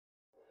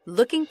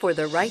Looking for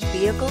the right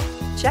vehicle?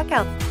 Check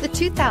out the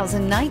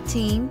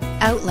 2019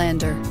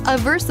 Outlander. A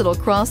versatile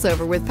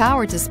crossover with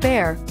power to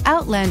spare,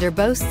 Outlander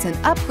boasts an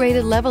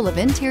upgraded level of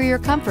interior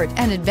comfort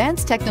and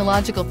advanced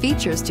technological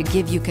features to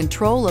give you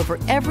control over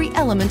every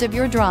element of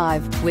your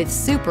drive. With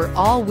super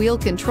all-wheel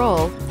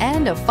control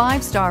and a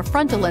 5-star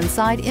frontal and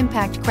side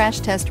impact crash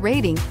test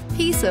rating,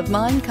 peace of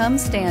mind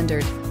comes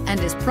standard and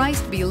is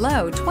priced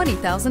below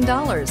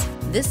 $20,000.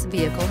 This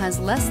vehicle has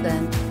less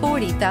than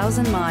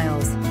 40,000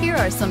 miles. Here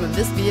are some of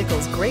this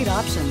vehicle's great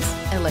options: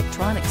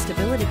 electronic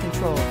stability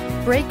control,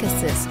 brake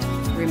assist,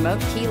 remote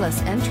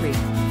keyless entry,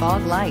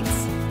 fog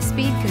lights,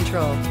 speed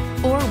control,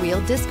 4-wheel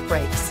disc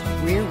brakes,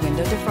 rear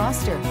window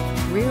defroster,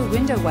 rear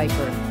window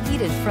wiper,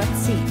 heated front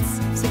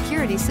seats,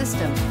 security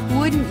system.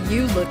 Wouldn't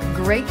you look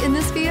great in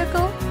this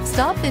vehicle?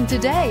 Stop in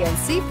today and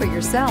see for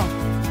yourself.